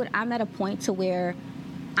I'm at a point to where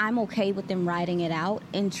I'm okay with them riding it out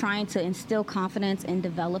and trying to instill confidence and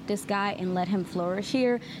develop this guy and let him flourish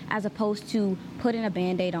here, as opposed to putting a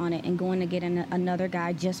Band-Aid on it and going to get another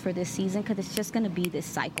guy just for this season, because it's just going to be this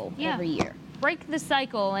cycle every year. Break the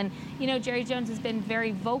cycle. And, you know, Jerry Jones has been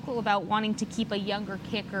very vocal about wanting to keep a younger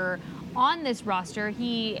kicker on this roster.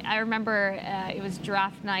 I remember it was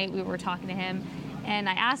draft night, we were talking to him, and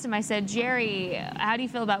I asked him, I said, Jerry, how do you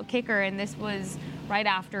feel about kicker? And this was right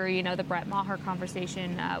after, you know, the Brett Maher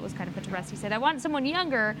conversation was kind of put to rest. He said, I want someone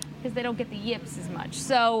younger because they don't get the yips as much.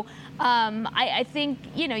 So I think,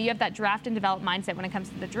 you know, you have that draft and develop mindset when it comes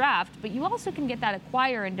to the draft, but you also can get that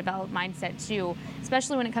acquire and develop mindset too,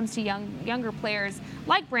 especially when it comes to younger players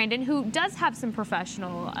like Brandon, who does have some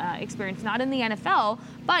professional experience, not in the NFL,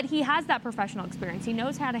 but he has that professional experience. He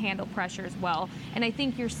knows how to handle pressure as well. And I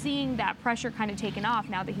think you're seeing that pressure kind of taken off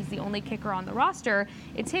now that he's the only kicker on the roster.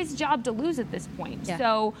 It's his job to lose at this point. Yeah.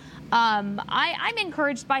 So I'm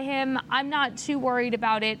encouraged by him. I'm not too worried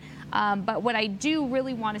about it. But what I do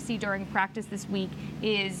really want to see during practice this week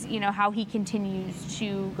is, you know, how he continues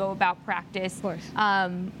to go about practice. Of course.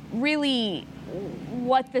 Really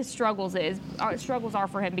what the struggles are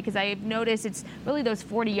for him, because I've noticed it's really those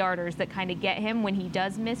 40-yarders that kind of get him when he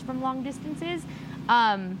does miss from long distances.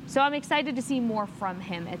 So I'm excited to see more from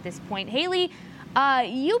him at this point. Haley,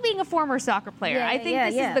 you being a former soccer player, I think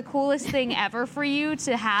this is the coolest thing ever for you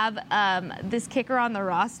to have this kicker on the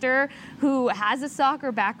roster who has a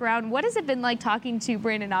soccer background. What has it been like talking to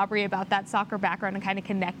Brandon Aubrey about that soccer background and kind of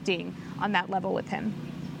connecting on that level with him?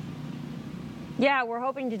 Yeah, we're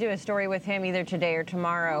hoping to do a story with him either today or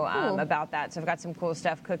tomorrow about that. So I've got some cool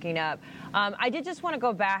stuff cooking up. I did just want to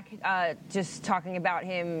go back, just talking about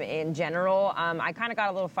him in general. I kind of got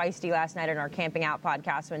a little feisty last night in our Camping Out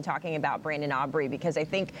podcast when talking about Brandon Aubrey, because I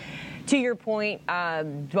think, to your point,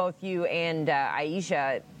 both you and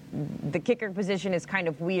Aisha, the kicker position is kind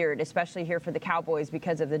of weird, especially here for the Cowboys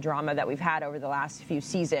because of the drama that we've had over the last few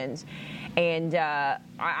seasons. And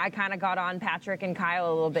I kind of got on Patrick and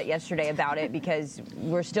Kyle a little bit yesterday about it because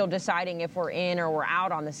we're still deciding if we're in or we're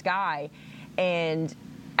out on this guy. And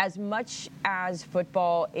as much as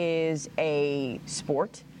football is a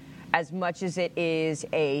sport, as much as it is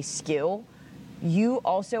a skill, you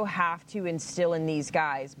also have to instill in these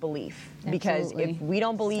guys belief. Because if we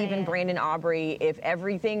don't believe in Brandon Aubrey, if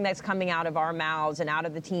everything that's coming out of our mouths and out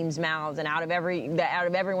of the team's mouths and out of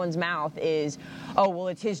everyone's mouth is, oh, well,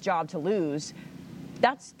 it's his job to lose,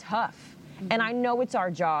 that's tough. And I know it's our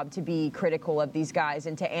job to be critical of these guys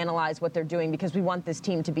and to analyze what they're doing because we want this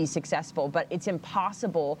team to be successful. But it's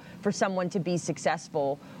impossible for someone to be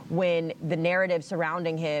successful when the narrative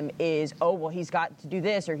surrounding him is, oh, well, he's got to do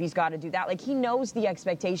this or he's got to do that. Like, he knows the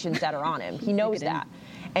expectations that are on him. He knows that.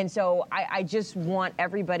 And so I just want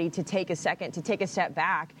everybody to take a second, to take a step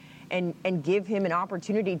back and give him an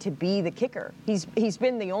opportunity to be the kicker. He's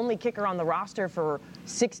been the only kicker on the roster for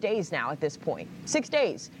 6 days now at this point. 6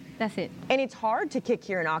 days. That's it. And it's hard to kick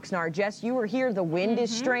here in Oxnard. Jess, you were here. The wind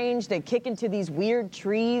is strange. They kick into these weird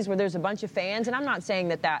trees where there's a bunch of fans. And I'm not saying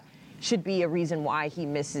that should be a reason why he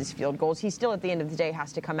misses field goals. He still, at the end of the day,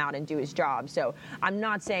 has to come out and do his job. So I'm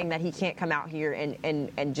not saying that he can't come out here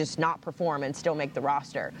and just not perform and still make the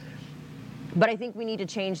roster. But I think we need to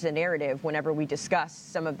change the narrative whenever we discuss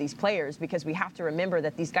some of these players because we have to remember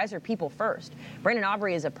that these guys are people first. Brandon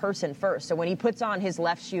Aubrey is a person first. So when he puts on his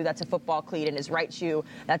left shoe, that's a football cleat, and his right shoe,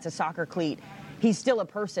 that's a soccer cleat, he's still a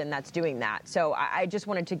person that's doing that. So I just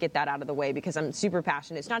wanted to get that out of the way because I'm super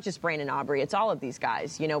passionate. It's not just Brandon Aubrey. It's all of these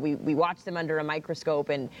guys. You know, we watch them under a microscope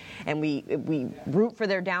and we root for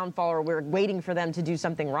their downfall or we're waiting for them to do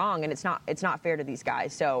something wrong, and it's not fair to these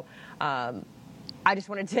guys. So I just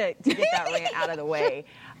wanted to get that rant out of the way.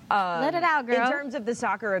 Let it out, girl. In terms of the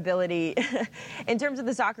soccer ability,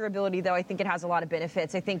 though, I think it has a lot of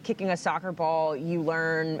benefits. I think kicking a soccer ball, you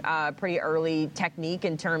learn pretty early technique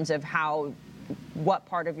in terms of what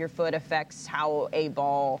part of your foot affects how a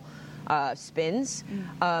ball spins.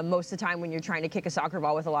 Most of the time when you're trying to kick a soccer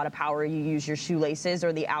ball with a lot of power, you use your shoelaces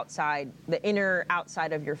or the inner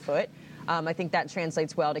outside of your foot. I think that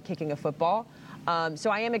translates well to kicking a football. So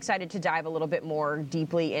I am excited to dive a little bit more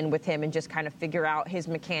deeply in with him and just kind of figure out his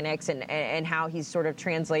mechanics and how he's sort of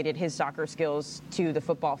translated his soccer skills to the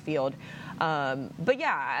football field. But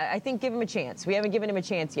yeah, I think give him a chance. We haven't given him a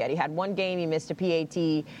chance yet. He had one game, he missed a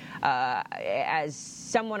PAT. As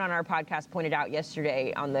someone on our podcast pointed out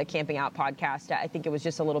yesterday on the Camping Out podcast, I think it was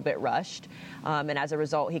just a little bit rushed. And as a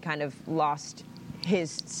result, he kind of lost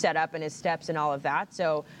his setup and his steps and all of that.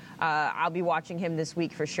 So I'll be watching him this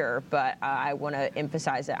week for sure, but I want to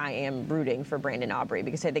emphasize that I am rooting for Brandon Aubrey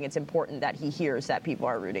because I think it's important that he hears that people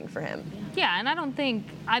are rooting for him. Yeah, and I don't think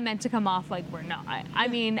I meant to come off like we're not. I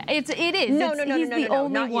mean, it is. No, he's the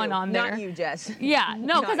only one on there. Not you, Jess. Yeah,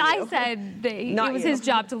 no, because I said that it was his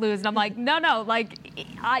job to lose, and I'm like, no, like,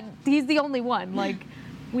 he's the only one. Like,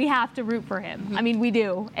 we have to root for him. I mean, we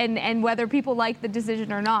do, and whether people like the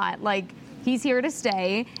decision or not, like, he's here to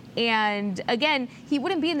stay, and again, he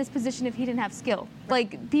wouldn't be in this position if he didn't have skill.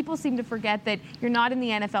 Like, people seem to forget that you're not in the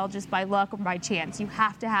NFL just by luck or by chance. You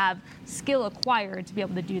have to have skill acquired to be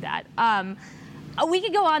able to do that. We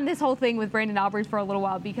could go on this whole thing with Brandon Aubrey for a little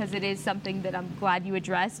while because it is something that I'm glad you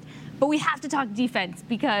addressed. But we have to talk defense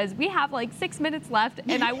because we have like 6 minutes left,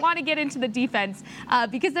 and I want to get into the defense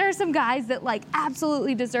because there are some guys that like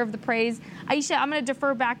absolutely deserve the praise. Aisha, I'm going to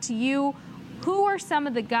defer back to you. Who are some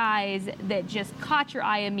of the guys that just caught your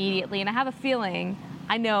eye immediately? And I have a feeling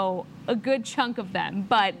I know a good chunk of them,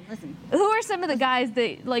 but who are some of the guys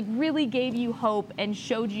that like really gave you hope and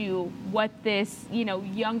showed you what this,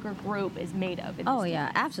 younger group is made of? Oh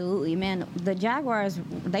yeah, absolutely, man. The Jaguars,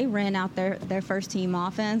 they ran out their first team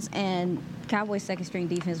offense, and Cowboys' second string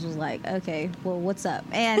defense was like, okay, well, what's up?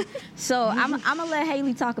 And so I'm gonna let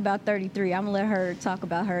Haley talk about 33. I'm gonna let her talk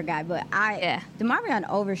about her guy, but DeMarvion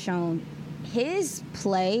Overshown. His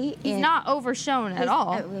play. He's not overshown at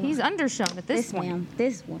all. He's undershown at this point.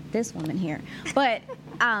 This woman here. But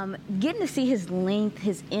getting to see his length,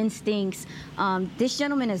 his instincts. This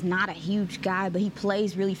gentleman is not a huge guy, but he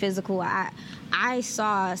plays really physical. I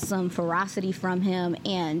saw some ferocity from him,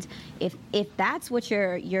 and if that's what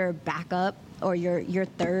your backup or your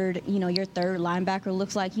third linebacker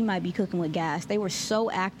looks like, he might be cooking with gas. They were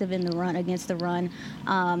so active in the run, against the run.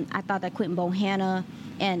 I thought that Quentin Bohanna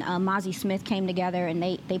and Mozzie Smith came together, and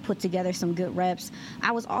they put together some good reps.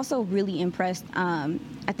 I was also really impressed.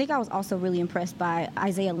 I think I was also really impressed by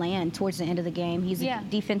Isaiah Land towards the end of the game. He's a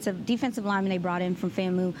defensive lineman they brought in from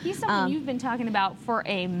FAMU. He's someone you've been talking about for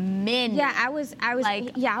a minute. Yeah, I was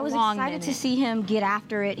excited to see him get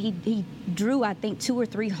after it. He drew, I think, 2 or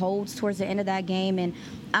 3 holds towards the end of that game, and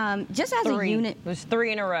just as a unit. It was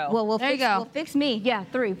 3 in a row. Well, fix me. Yeah,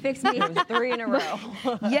 3. Fix me. It was 3 in a row.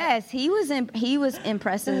 Yes, he was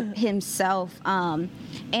impressive himself.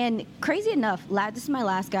 And crazy enough, this is my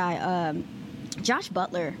last guy. Josh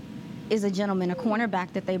Butler is a gentleman, a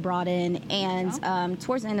cornerback that they brought in, and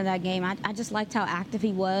towards the end of that game, I just liked how active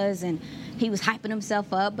he was, and he was hyping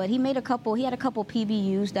himself up. But he had a couple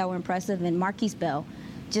PBUs that were impressive, and Marquise Bell,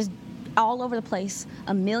 just all over the place,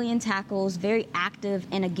 1 million tackles, very active.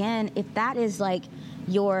 And again, if that is like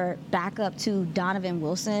your backup to Donovan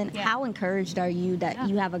Wilson, how encouraged are you that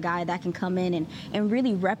you have a guy that can come in and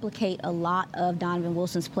really replicate a lot of Donovan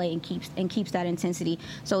Wilson's play and keeps that intensity?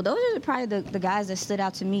 So those are probably the guys that stood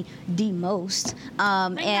out to me the most.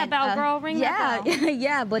 Ring that bell, girl. Ring that bell.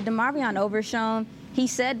 Yeah, but DeMarvion Overshown, he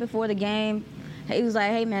said before the game, he was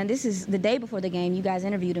like, hey, man, this is the day before the game. You guys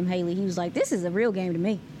interviewed him, Haley. He was like, this is a real game to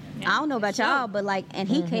me. I don't know about y'all, but and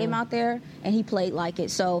he came out there and he played like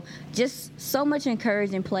it. So just so much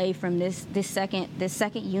encouraging play from this second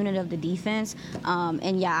unit of the defense.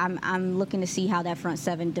 And I'm looking to see how that front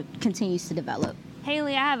seven continues to develop.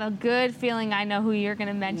 Haley, I have a good feeling I know who you're going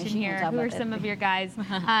to mention here. Who are some of your guys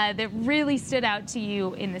that really stood out to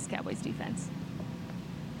you in this Cowboys defense?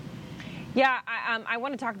 Yeah, I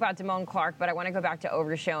want to talk about Damone Clark, but I want to go back to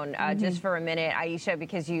Overshown just for a minute, Aisha,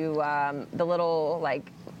 because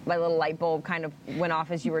my little light bulb kind of went off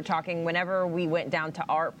as you were talking. Whenever we went down to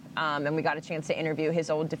ARP and we got a chance to interview his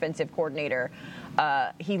old defensive coordinator,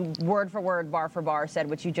 he word for word, bar for bar, said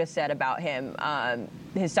what you just said about him.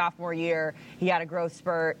 His sophomore year, he had a growth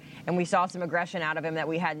spurt, and we saw some aggression out of him that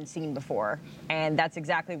we hadn't seen before. And that's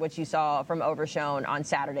exactly what you saw from Overshown on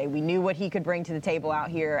Saturday. We knew what he could bring to the table out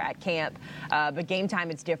here at camp, but game time,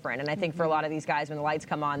 it's different. And I think for a lot of these guys, when the lights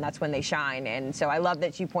come on, that's when they shine. And so I love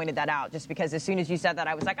that you pointed that out, just because as soon as you said that,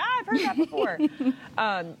 I was like, I've heard that before.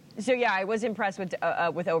 So yeah, I was impressed with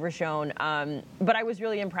Overshown, but I was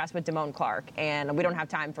really impressed with Damone Clark. And we don't have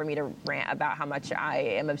time for me to rant about how much I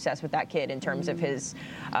am obsessed with that kid in terms of his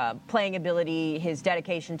playing ability, his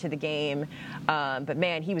dedication to the game. But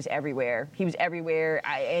man, he was everywhere. He was everywhere.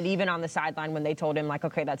 And even on the sideline when they told him, like,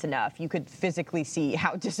 okay, that's enough, you could physically see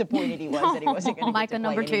how disappointed he was that he wasn't going to get to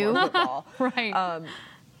play any more football. Right.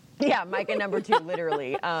 Yeah, Micah number 2,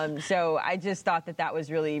 literally. So I just thought that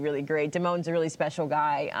was really, really great. Damone's a really special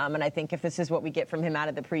guy, and I think if this is what we get from him out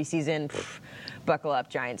of the preseason, buckle up,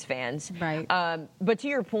 Giants fans. Right. But to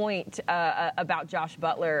your point about Josh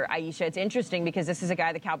Butler, Aisha, it's interesting because this is a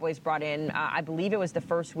guy the Cowboys brought in, I believe it was the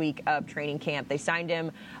first week of training camp. They signed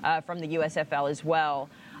him from the USFL as well.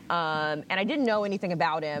 And I didn't know anything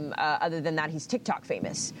about him other than that he's TikTok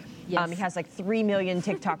famous. Yes. He has like 3 million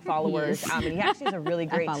TikTok followers, and he actually has a really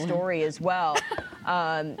great story as well.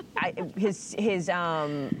 His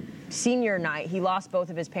senior night, he lost both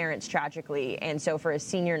of his parents tragically, and so for his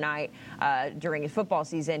senior night during his football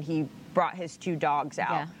season, he brought his 2 dogs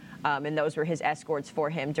out. Yeah. And those were his escorts for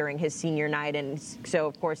him during his senior night. And so,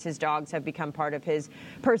 of course, his dogs have become part of his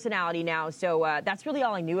personality now. So that's really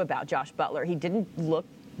all I knew about Josh Butler. He didn't look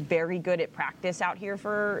very good at practice out here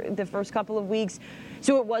for the first couple of weeks.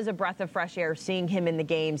 So it was a breath of fresh air seeing him in the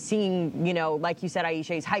game, seeing, like you said,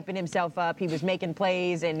 Aisha, he's hyping himself up. He was making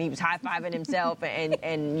plays and he was high-fiving himself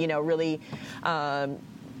and really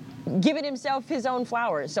giving himself his own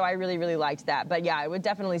flowers. So I really, really liked that. But yeah, I would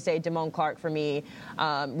definitely say Damone Clark for me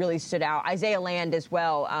really stood out. Isaiah Land as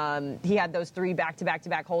well. He had those 3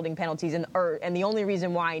 back-to-back holding penalties. And the only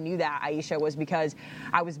reason why I knew that, Aisha, was because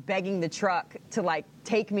I was begging the truck to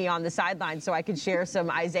take me on the sideline so I could share some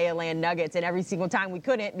Isaiah Land nuggets. And every single time we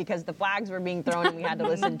couldn't because the flags were being thrown and we had to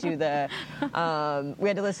listen to the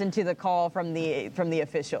call from the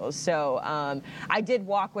officials. So I did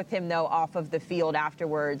walk with him though off of the field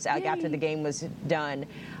afterwards. After the game was done,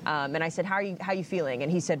 and I said, "How are you feeling?"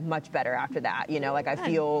 And he said, "Much better after that." I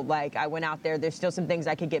feel like I went out there. There's still some things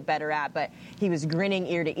I could get better at, but he was grinning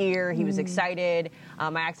ear to ear. He was excited.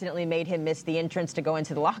 I accidentally made him miss the entrance to go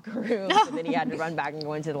into the locker room, so then he had to run back and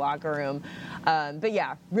go into the locker room. But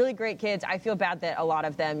yeah, really great kids. I feel bad that a lot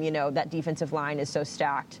of them, that defensive line is so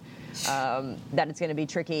stacked. That it's going to be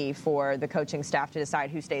tricky for the coaching staff to decide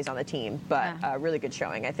who stays on the team. But really good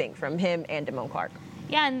showing, I think, from him and Damone Clark.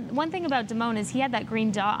 Yeah, and one thing about Damone is he had that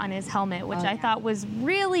green dot on his helmet, which I thought was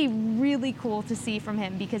really, really cool to see from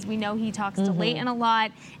him because we know he talks to Leighton a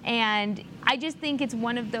lot, and I just think it's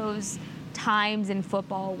one of those times in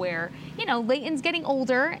football where, you know, Leighton's getting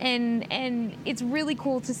older and it's really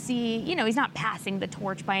cool to see, you know, he's not passing the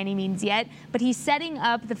torch by any means yet, but he's setting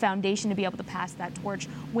up the foundation to be able to pass that torch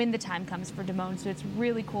when the time comes for Damone. So it's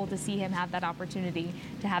really cool to see him have that opportunity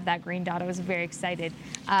to have that green dot. I was very excited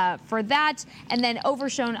for that. And then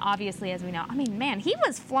Overshown, obviously, as we know, I mean, man, he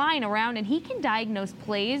was flying around and he can diagnose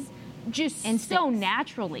plays just so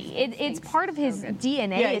naturally. It's part of his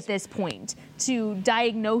DNA at this point to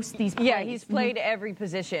diagnose these plays. Yeah, he's played every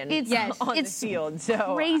position on the field.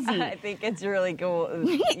 So crazy. I think it's really cool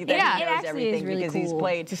that he knows everything really because cool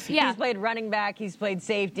he's played running back, he's played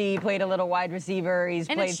safety, played a little wide receiver, he's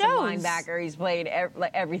played some linebacker, he's played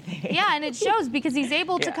everything. Yeah, and it shows because he's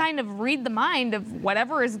able to kind of read the mind of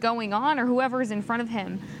whatever is going on or whoever is in front of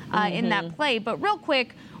him in that play. But real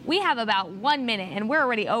quick, we have about 1 minute, and we're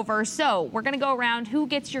already over, so we're going to go around. Who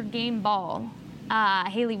gets your game ball?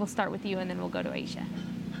 Haley, we'll start with you, and then we'll go to Aisha.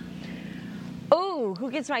 Oh, who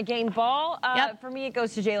gets my game ball? For me, it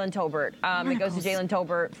goes to Jalen Tolbert. It goes to Jalen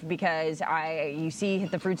Tolbert because you see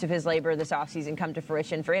the fruits of his labor this offseason come to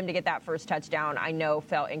fruition. For him to get that first touchdown, I know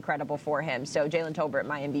felt incredible for him. So Jalen Tolbert,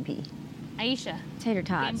 my MVP. Aisha. Tater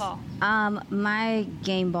tots. Game ball. My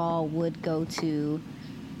game ball would go to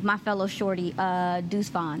my fellow shorty, Deuce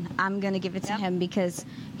Vaughn. I'm going to give it to him because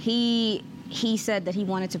he said that he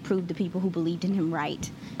wanted to prove to people who believed in him right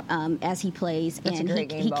as he plays. That's and a great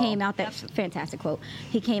game he ball. came out there, fantastic quote.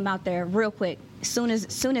 He came out there real quick. As soon as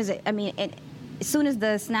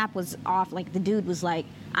the snap was off, like the dude was like,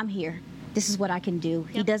 I'm here. This is what I can do.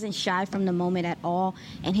 He doesn't shy from the moment at all,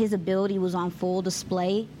 and his ability was on full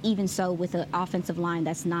display, even so with an offensive line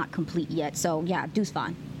that's not complete yet. So, yeah, Deuce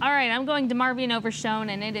Vaughn. All right, I'm going DeMarvion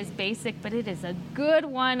Overshown, and it is basic, but it is a good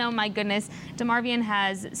one. Oh, my goodness. DeMarvion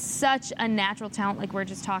has such a natural talent like we're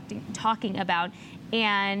just talking about,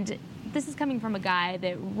 and this is coming from a guy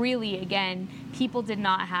that really, again, people did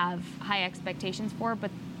not have high expectations for, but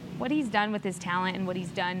what he's done with his talent and what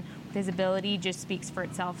he's done with his ability just speaks for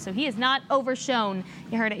itself. So he is not overshown.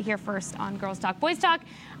 You heard it here first on Girls Talk Boys Talk.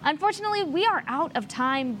 Unfortunately, we are out of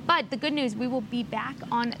time, but the good news, we will be back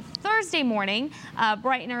on Thursday morning,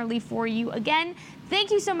 bright and early for you again. Thank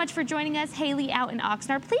you so much for joining us, Haley out in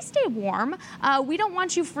Oxnard. Please stay warm. We don't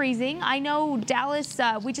want you freezing. I know Dallas,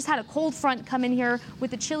 we just had a cold front come in here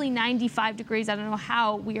with a chilly 95 degrees. I don't know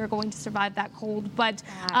how we are going to survive that cold, but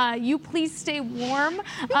you please stay warm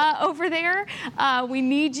over there. We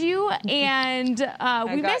need you, and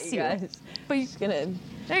we miss you. But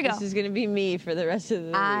there you go. This is going to be me for the rest of the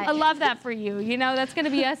week. I love that for you. You know, that's going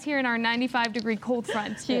to be us here in our 95-degree cold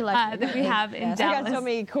front that we have in Dallas. I got so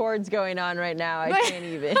many chords going on right now. I can't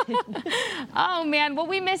even. Oh, man. Well,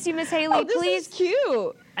 we miss you, Miss Haley. Oh, this is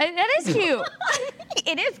cute. That is cute.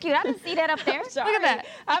 It is cute. I didn't see that up there. Look at that.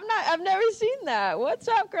 I've never seen that. What's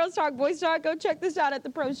up, Girls Talk, Boys Talk? Go check this out at the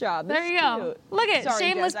Pro Shop. There you go. Look at it.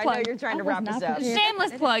 Shameless plug. I know you're trying to wrap us up.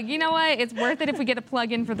 Shameless plug. You know what? It's worth it if we get a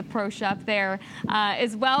plug in for the Pro Shop there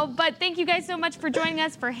as well. But thank you guys so much for joining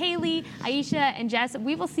us. For Haley, Aisha, and Jess,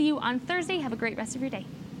 we will see you on Thursday. Have a great rest of your day.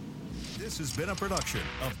 This has been a production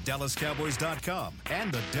of DallasCowboys.com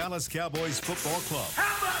and the Dallas Cowboys Football Club.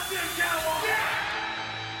 How about them Cowboys?